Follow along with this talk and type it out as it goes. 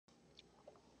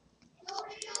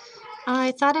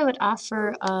I thought I would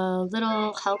offer a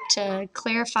little help to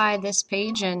clarify this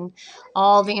page and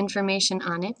all the information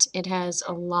on it. It has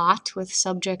a lot with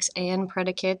subjects and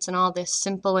predicates and all this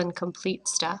simple and complete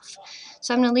stuff.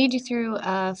 So I'm going to lead you through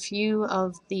a few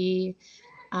of the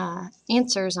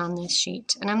answers on this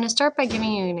sheet. And I'm going to start by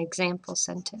giving you an example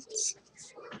sentence.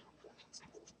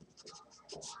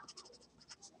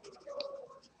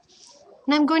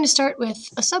 And I'm going to start with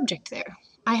a subject there.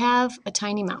 I have a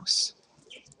tiny mouse.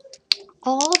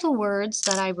 All the words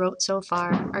that I wrote so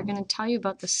far are going to tell you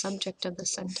about the subject of the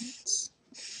sentence.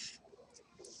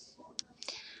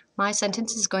 My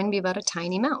sentence is going to be about a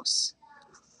tiny mouse.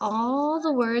 All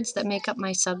the words that make up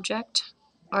my subject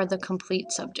are the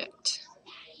complete subject.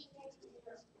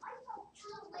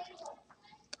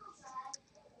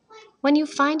 When you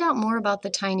find out more about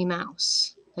the tiny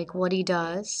mouse, like what he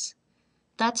does,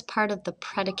 that's part of the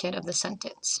predicate of the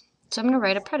sentence. So I'm going to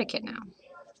write a predicate now.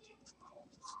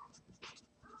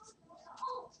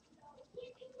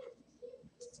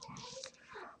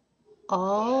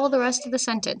 All the rest of the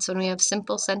sentence, when we have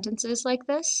simple sentences like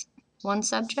this, one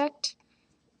subject,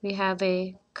 we have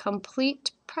a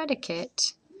complete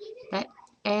predicate that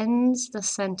ends the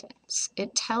sentence.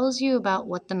 It tells you about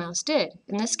what the mouse did.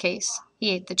 In this case,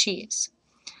 he ate the cheese.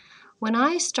 When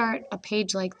I start a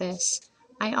page like this,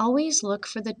 I always look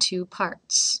for the two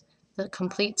parts, the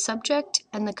complete subject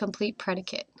and the complete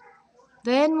predicate.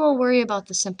 Then we'll worry about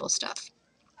the simple stuff.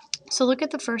 So look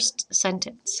at the first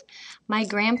sentence. My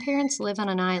grandparents live on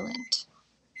an island.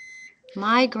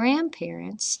 My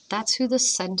grandparents, that's who the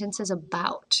sentence is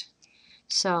about.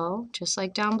 So, just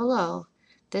like down below,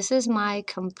 this is my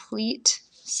complete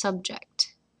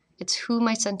subject. It's who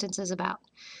my sentence is about.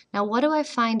 Now, what do I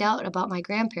find out about my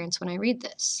grandparents when I read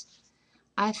this?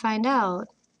 I find out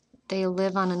they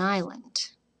live on an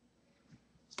island.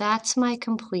 That's my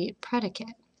complete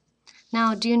predicate.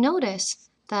 Now, do you notice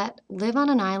that live on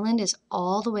an island is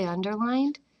all the way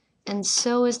underlined, and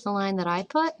so is the line that I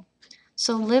put?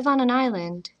 So live on an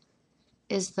island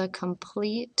is the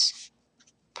complete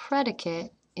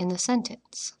predicate in the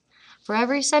sentence. For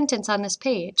every sentence on this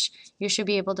page, you should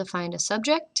be able to find a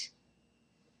subject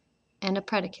and a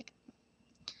predicate.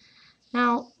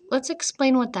 Now, let's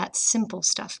explain what that simple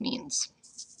stuff means.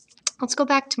 Let's go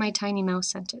back to my tiny mouse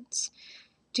sentence.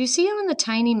 Do you see on the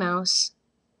tiny mouse,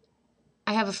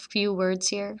 I have a few words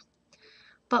here,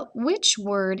 but which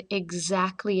word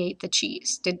exactly ate the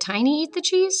cheese? Did Tiny eat the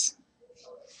cheese?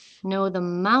 No, the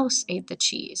mouse ate the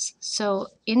cheese. So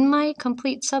in my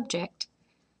complete subject,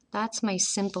 that's my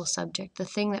simple subject, the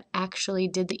thing that actually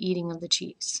did the eating of the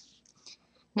cheese.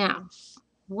 Now,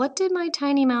 what did my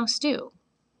tiny mouse do?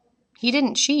 He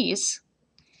didn't cheese.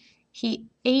 He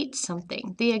ate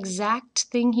something. The exact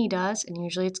thing he does, and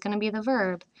usually it's going to be the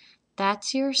verb,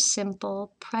 that's your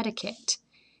simple predicate.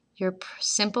 Your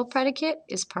simple predicate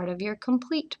is part of your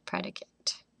complete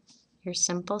predicate. Your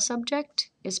simple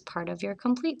subject is part of your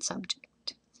complete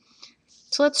subject.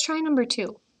 So let's try number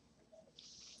 2.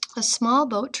 A small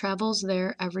boat travels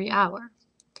there every hour.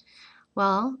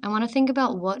 Well, I want to think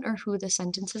about what or who the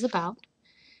sentence is about.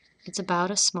 It's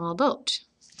about a small boat.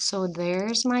 So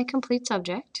there's my complete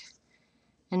subject.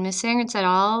 And Miss Sangren said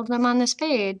all of them on this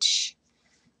page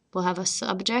will have a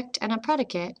subject and a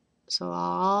predicate. So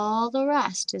all the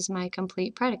rest is my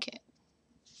complete predicate.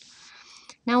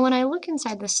 Now when I look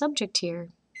inside the subject here,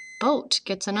 boat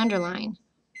gets an underline,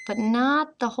 but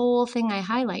not the whole thing I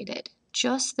highlighted,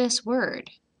 just this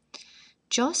word.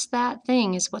 Just that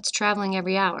thing is what's traveling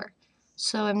every hour.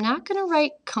 So I'm not going to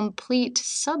write complete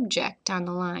subject on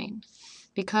the line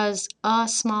because a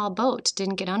small boat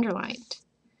didn't get underlined.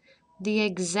 The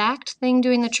exact thing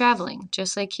doing the traveling,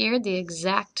 just like here, the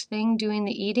exact thing doing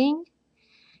the eating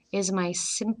is my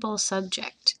simple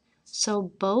subject. So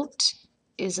boat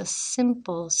is a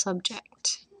simple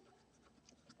subject.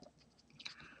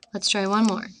 Let's try one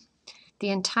more. The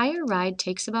entire ride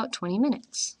takes about 20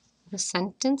 minutes. The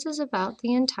sentence is about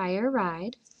the entire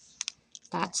ride.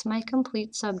 That's my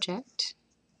complete subject.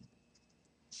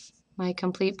 My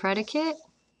complete predicate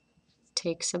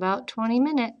takes about 20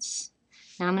 minutes.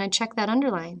 Now I'm going to check that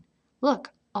underline.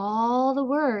 Look, all the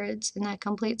words in that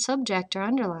complete subject are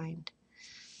underlined.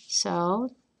 So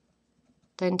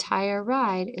the entire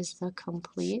ride is the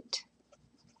complete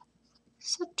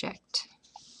subject.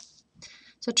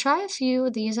 So try a few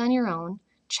of these on your own.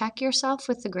 Check yourself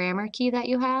with the grammar key that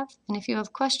you have. And if you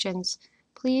have questions,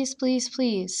 please, please,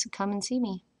 please come and see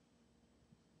me.